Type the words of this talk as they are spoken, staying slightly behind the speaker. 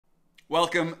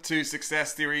Welcome to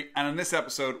Success Theory, and in this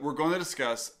episode we're going to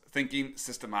discuss thinking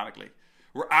systematically.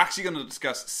 We're actually going to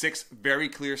discuss 6 very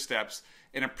clear steps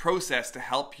in a process to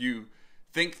help you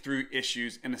think through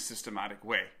issues in a systematic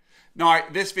way. Now,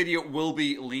 this video will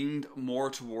be leaning more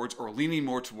towards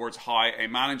how a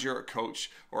manager, a coach,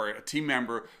 or a team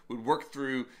member would work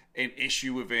through an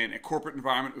issue within a corporate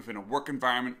environment, within a work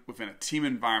environment, within a team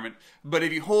environment. But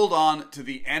if you hold on to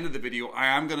the end of the video, I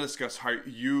am going to discuss how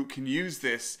you can use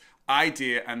this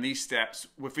idea and these steps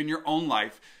within your own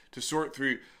life to sort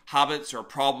through habits or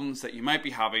problems that you might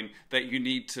be having that you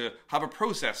need to have a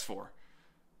process for.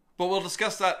 But we'll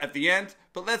discuss that at the end,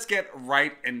 but let's get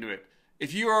right into it.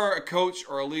 If you are a coach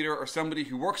or a leader or somebody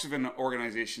who works within an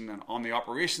organization and on the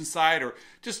operations side or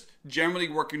just generally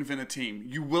working within a team,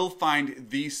 you will find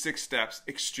these 6 steps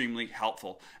extremely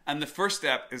helpful. And the first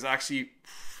step is actually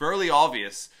fairly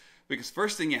obvious because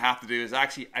first thing you have to do is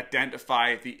actually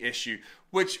identify the issue,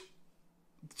 which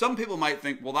some people might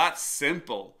think, well, that's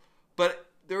simple, but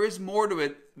there is more to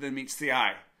it than meets the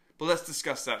eye. But let's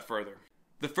discuss that further.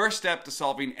 The first step to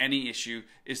solving any issue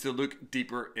is to look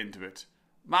deeper into it.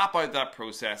 Map out that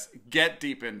process, get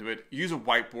deep into it, use a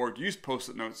whiteboard, use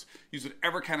post-it notes, use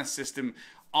whatever kind of system,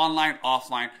 online,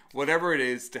 offline, whatever it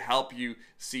is to help you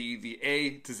see the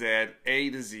A to Z,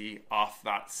 A to Z off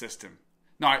that system.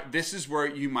 Now, this is where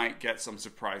you might get some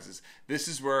surprises. This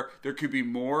is where there could be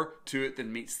more to it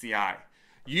than meets the eye.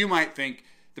 You might think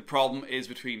the problem is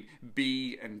between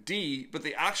B and D, but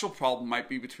the actual problem might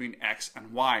be between X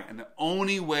and Y. And the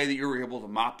only way that you're able to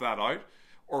map that out,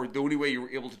 or the only way you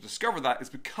were able to discover that, is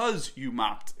because you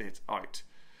mapped it out.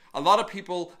 A lot of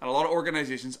people and a lot of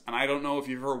organizations, and I don't know if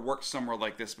you've ever worked somewhere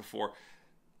like this before,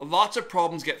 lots of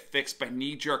problems get fixed by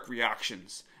knee-jerk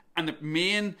reactions. And the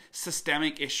main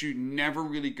systemic issue never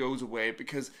really goes away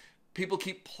because people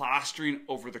keep plastering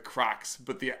over the cracks,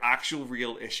 but the actual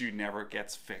real issue never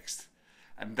gets fixed.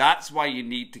 And that's why you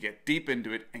need to get deep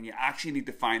into it, and you actually need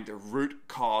to find the root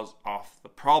cause of the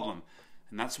problem.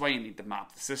 And that's why you need to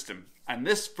map the system. And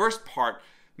this first part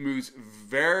moves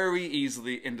very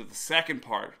easily into the second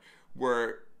part,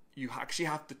 where you actually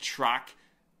have to track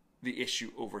the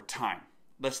issue over time.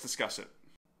 Let's discuss it.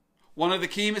 One of the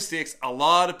key mistakes a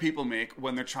lot of people make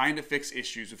when they're trying to fix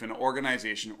issues within an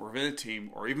organization or within a team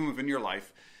or even within your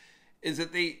life is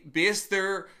that they base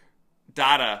their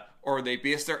data or they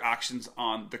base their actions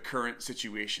on the current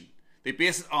situation. They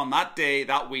base it on that day,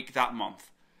 that week, that month.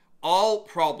 All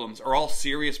problems, or all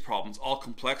serious problems, all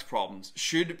complex problems,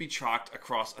 should be tracked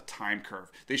across a time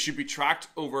curve. They should be tracked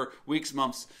over weeks,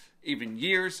 months, even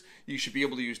years. You should be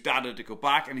able to use data to go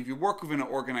back, and if you work within an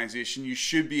organization, you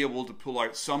should be able to pull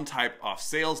out some type of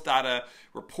sales data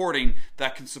reporting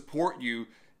that can support you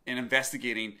in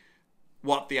investigating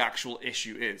what the actual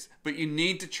issue is. But you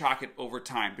need to track it over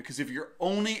time, because if you're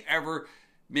only ever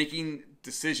making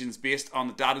decisions based on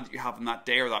the data that you have in that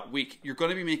day or that week, you're going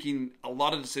to be making a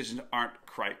lot of decisions that aren't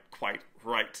quite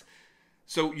right.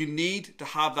 So you need to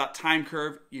have that time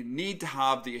curve. You need to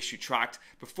have the issue tracked.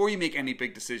 Before you make any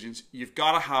big decisions, you've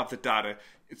got to have the data.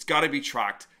 It's got to be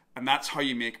tracked. And that's how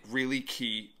you make really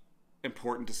key,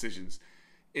 important decisions.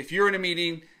 If you're in a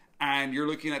meeting and you're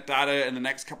looking at data in the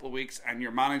next couple of weeks and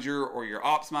your manager or your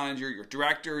ops manager, your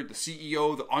director, the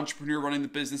CEO, the entrepreneur running the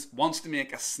business wants to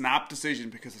make a snap decision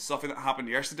because of something that happened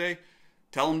yesterday,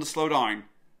 tell them to slow down,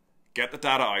 get the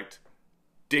data out,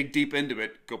 dig deep into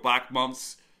it, go back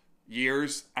months,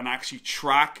 years, and actually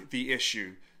track the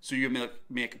issue so you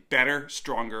make better,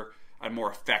 stronger, and more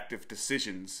effective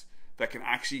decisions that can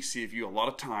actually save you a lot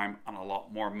of time and a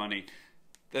lot more money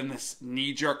than this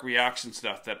knee-jerk reaction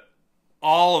stuff that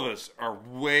all of us are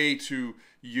way too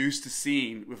used to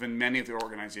seeing within many of the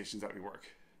organizations that we work.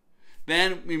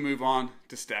 Then we move on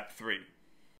to step 3.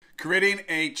 Creating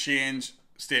a change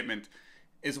statement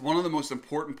is one of the most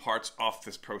important parts of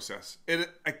this process. It,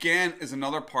 again, is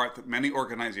another part that many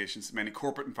organizations, many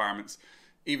corporate environments,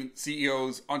 even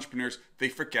CEOs, entrepreneurs, they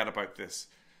forget about this.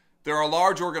 There are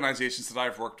large organizations that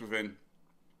I've worked within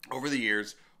over the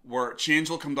years where change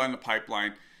will come down the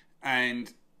pipeline,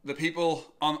 and the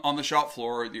people on the shop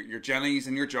floor, your Jennies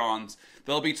and your Johns,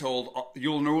 they'll be told,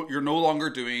 you're no longer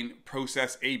doing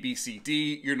process A, B, C,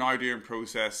 D, you're now doing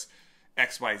process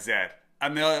X, Y, Z.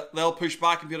 And they'll push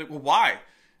back and be like, well, why?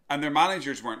 And their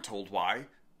managers weren't told why.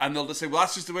 And they'll just say, well,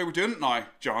 that's just the way we're doing it now,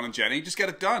 John and Jenny, just get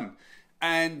it done.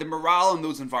 And the morale in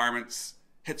those environments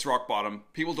hits rock bottom.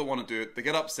 People don't want to do it. They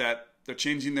get upset. They're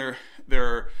changing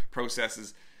their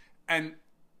processes. And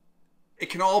it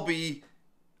can all be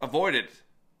avoided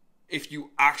if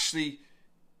you actually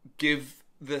give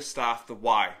the staff the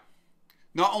why.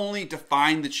 Not only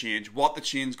define the change, what the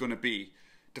change is going to be,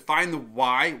 define the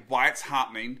why it's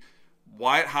happening,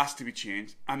 why it has to be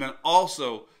changed, and then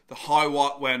also the how,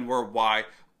 what, when, where, why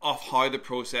of how the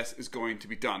process is going to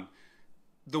be done.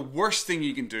 The worst thing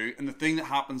you can do, and the thing that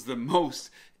happens the most,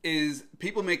 is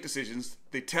people make decisions,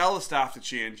 they tell the staff to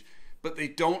change, but they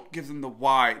don't give them the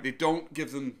why, they don't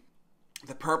give them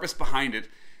the purpose behind it.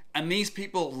 And these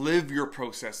people live your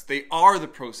process. They are the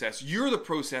process. You're the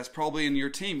process probably in your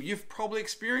team. You've probably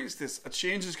experienced this. A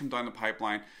change has come down the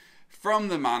pipeline from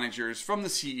the managers, from the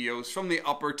CEOs, from the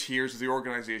upper tiers of the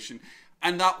organization.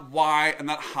 And that why and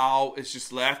that how is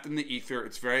just left in the ether.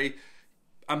 It's very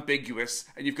ambiguous,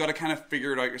 and you've got to kind of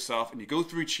figure it out yourself. And you go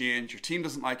through change, your team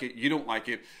doesn't like it, you don't like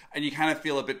it, and you kind of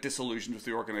feel a bit disillusioned with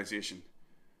the organization.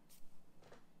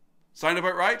 Sound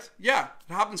about right? Yeah,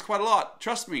 it happens quite a lot.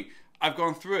 Trust me, I've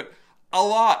gone through it a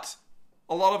lot.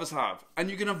 A lot of us have. And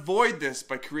you can avoid this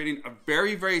by creating a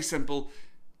very, very simple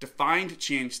defined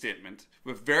change statement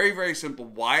with very, very simple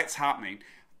why it's happening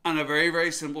and a very,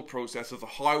 very simple process of the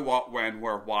how, what, when,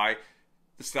 where, why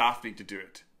the staff need to do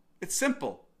it. It's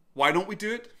simple. Why don't we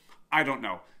do it? I don't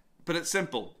know. But it's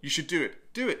simple. You should do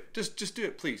it. Do it. Just do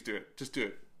it. Please do it. Just do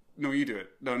it. No, you do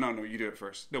it. No, you do it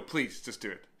first. No, please, just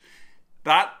do it.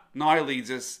 That now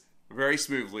leads us very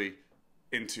smoothly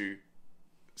into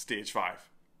stage 5.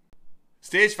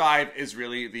 Stage 5 is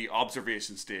really the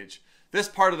observation stage. This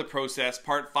part of the process,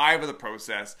 part 5 of the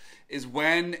process, is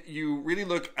when you really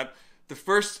look at the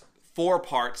first 4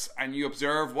 parts and you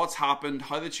observe what's happened,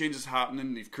 how the change is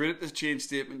happening. You've created this change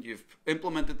statement, you've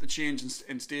implemented the change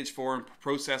in stage 4 and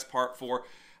process part 4,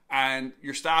 and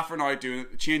your staff are now doing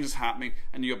it, the change is happening,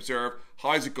 and you observe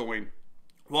how is it going,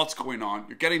 what's going on,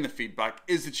 you're getting the feedback,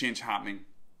 is the change happening,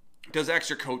 does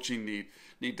extra coaching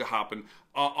need to happen,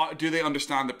 do they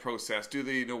understand the process, do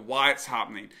they know why it's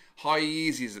happening, how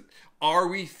easy is it, are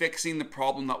we fixing the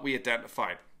problem that we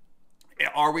identified,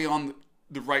 are we on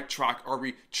the right track, are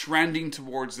we trending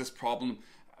towards this problem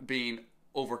being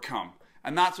overcome?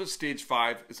 And that's what stage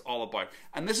 5 is all about.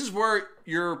 And this is where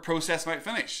your process might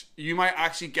finish. You might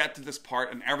actually get to this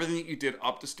part and everything that you did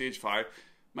up to stage 5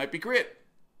 might be great.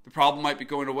 The problem might be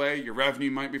going away, your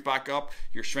revenue might be back up,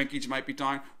 your shrinkage might be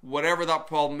down. Whatever that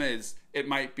problem is, it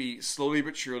might be slowly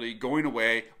but surely going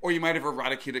away, or you might have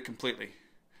eradicated it completely.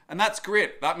 And that's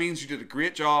great. That means you did a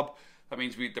great job. That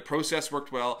means the process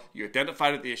worked well, you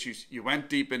identified the issues, you went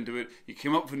deep into it, you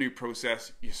came up with a new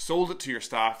process, you sold it to your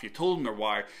staff, you told them their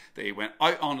why, they went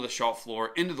out onto the shop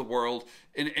floor, into the world,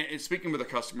 in speaking with their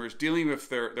customers, dealing with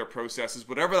their processes,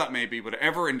 whatever that may be,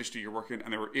 whatever industry you're working in,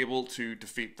 and they were able to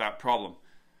defeat that problem.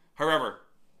 However,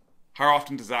 how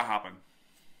often does that happen?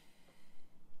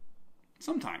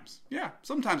 Sometimes. Yeah,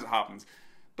 sometimes it happens.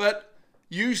 But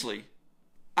usually,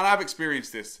 and I've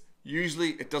experienced this,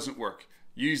 usually it doesn't work.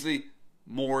 Usually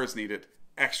more is needed,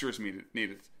 extra is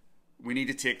needed. We need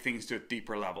to take things to a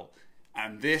deeper level.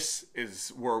 And this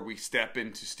is where we step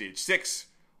into stage 6,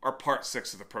 or part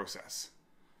 6 of the process.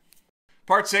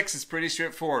 Part 6 is pretty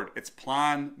straightforward. It's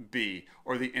plan B,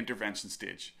 or the intervention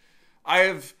stage. I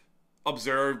have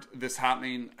observed this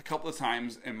happening a couple of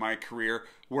times in my career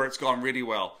where it's gone really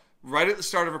well. Right at the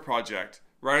start of a project,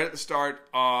 right at the start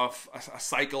of a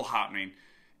cycle happening,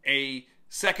 a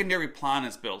secondary plan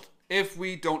is built. If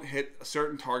we don't hit a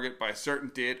certain target by a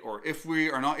certain date, or if we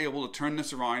are not able to turn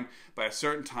this around by a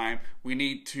certain time, we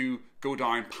need to go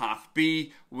down path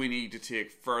B, we need to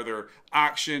take further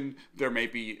action. There may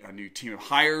be a new team of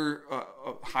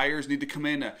hires need to come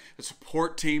in, a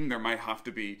support team, there might have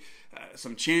to be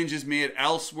some changes made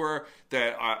elsewhere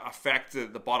that affect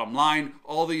the bottom line,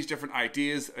 all these different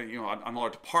ideas, another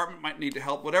department might need to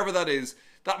help, whatever that is.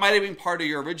 That might have been part of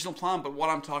your original plan, but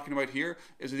what I'm talking about here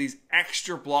is these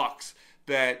extra blocks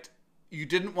that you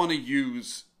didn't want to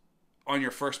use on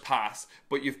your first pass,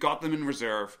 but you've got them in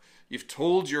reserve. You've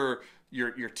told your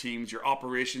teams, your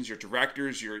operations, your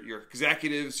directors, your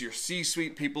executives, your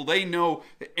C-suite people, they know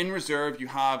that in reserve you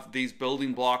have these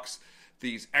building blocks,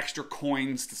 these extra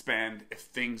coins to spend if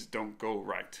things don't go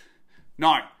right.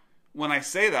 Now, when I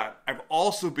say that, I've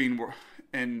also been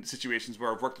in situations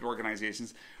where I've worked at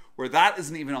organizations where that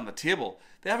isn't even on the table.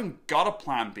 They haven't got a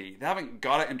plan B. They haven't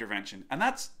got an intervention. And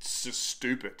that's just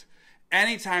stupid.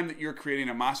 Anytime that you're creating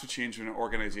a massive change in an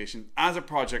organization, as a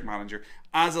project manager,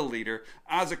 as a leader,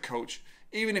 as a coach,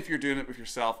 even if you're doing it with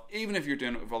yourself, even if you're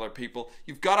doing it with other people,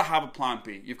 you've got to have a plan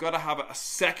B. You've got to have a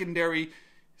secondary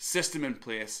system in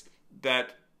place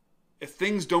that if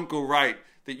things don't go right,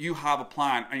 that you have a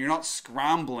plan and you're not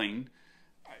scrambling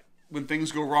when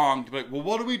things go wrong to be like, well,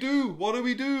 what do we do? What do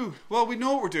we do? Well, we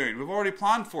know what we're doing. We've already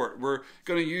planned for it. We're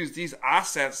going to use these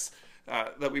assets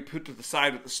that we put to the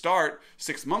side at the start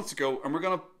 6 months ago, and we're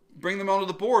going to bring them onto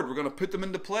the board. We're going to put them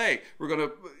into play. We're going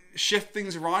to shift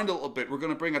things around a little bit. We're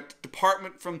going to bring a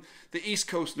department from the East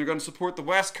Coast and they're going to support the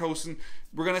West Coast, and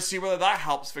we're going to see whether that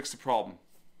helps fix the problem.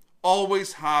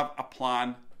 Always have a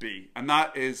plan B, and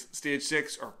that is stage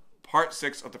 6 or part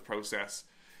 6 of the process.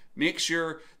 Make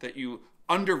sure that you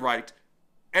underwrite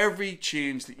every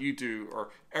change that you do or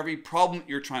every problem that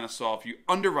you're trying to solve. You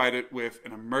underwrite it with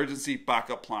an emergency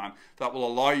backup plan that will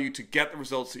allow you to get the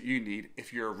results that you need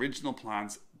if your original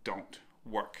plans don't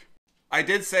work. I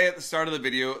did say at the start of the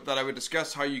video that I would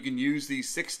discuss how you can use these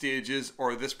 6 stages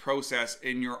or this process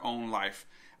in your own life,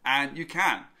 and you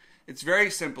can. It's very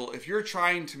simple. If you're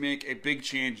trying to make a big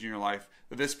change in your life,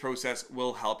 this process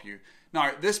will help you.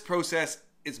 Now, this process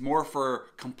is more for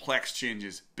complex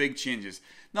changes, big changes,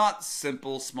 not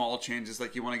simple, small changes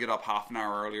like you want to get up half an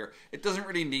hour earlier. It doesn't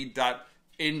really need that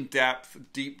in-depth,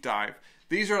 deep dive.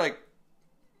 These are like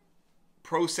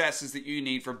processes that you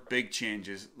need for big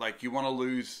changes. Like you want to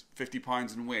lose 50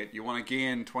 pounds in weight, you want to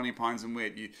gain 20 pounds in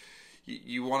weight,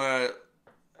 you want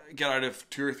to get out of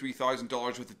 $2,000 or $3,000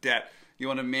 worth of debt, you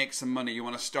want to make some money, you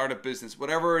want to start a business,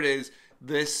 whatever it is,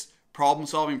 this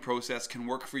problem-solving process can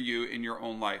work for you in your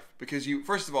own life because you,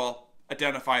 first of all,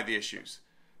 identify the issues.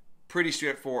 Pretty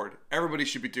straightforward. Everybody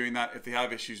should be doing that if they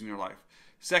have issues in your life.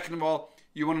 Second of all,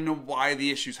 you want to know why the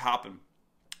issues happen.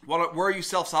 Where are you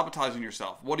self-sabotaging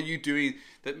yourself? What are you doing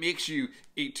that makes you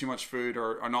eat too much food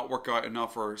or not work out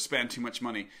enough or spend too much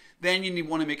money? Then you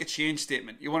want to make a change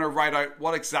statement. You want to write out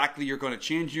what exactly you're going to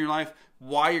change in your life,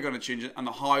 why you're going to change it, and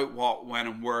the how, what, when,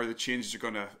 and where the changes are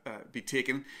going to be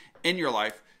taken in your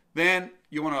life. Then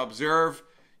you want to observe,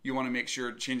 you want to make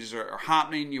sure changes are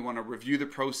happening, you want to review the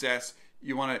process,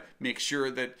 you want to make sure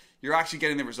that you're actually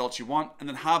getting the results you want, and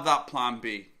then have that plan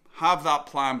B. Have that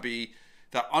plan B,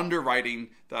 that underwritten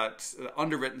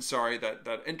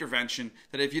intervention,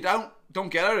 that if you don't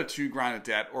get out of $2,000 of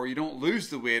debt, or you don't lose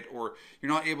the weight, or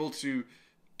you're not able to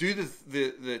do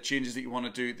the changes that you want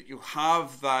to do, that you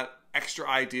have that extra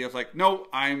idea of like, no,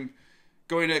 I'm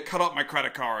going to cut up my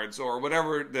credit cards, or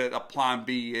whatever a plan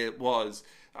B it was.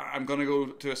 I'm going to go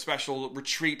to a special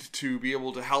retreat to be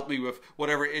able to help me with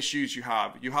whatever issues you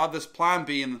have. You have this plan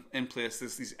B in place,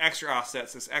 these extra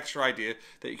assets, this extra idea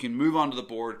that you can move onto the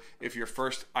board if your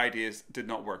first ideas did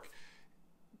not work.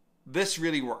 This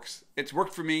really works. It's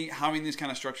worked for me having these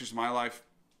kind of structures in my life,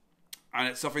 and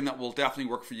it's something that will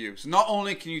definitely work for you. So not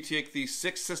only can you take these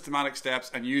 6 systematic steps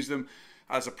and use them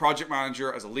as a project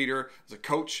manager, as a leader, as a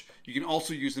coach, you can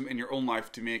also use them in your own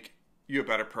life to make you a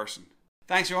better person.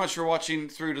 Thanks very much for watching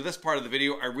through to this part of the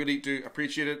video. I really do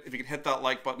appreciate it. If you could hit that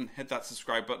like button, hit that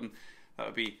subscribe button, that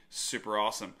would be super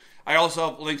awesome. I also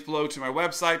have links below to my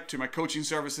website, to my coaching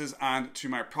services, and to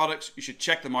my products. You should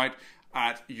check them out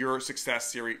at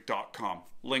yoursuccesstheory.com.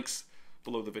 Links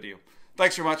below the video.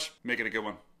 Thanks very much. Make it a good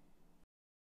one.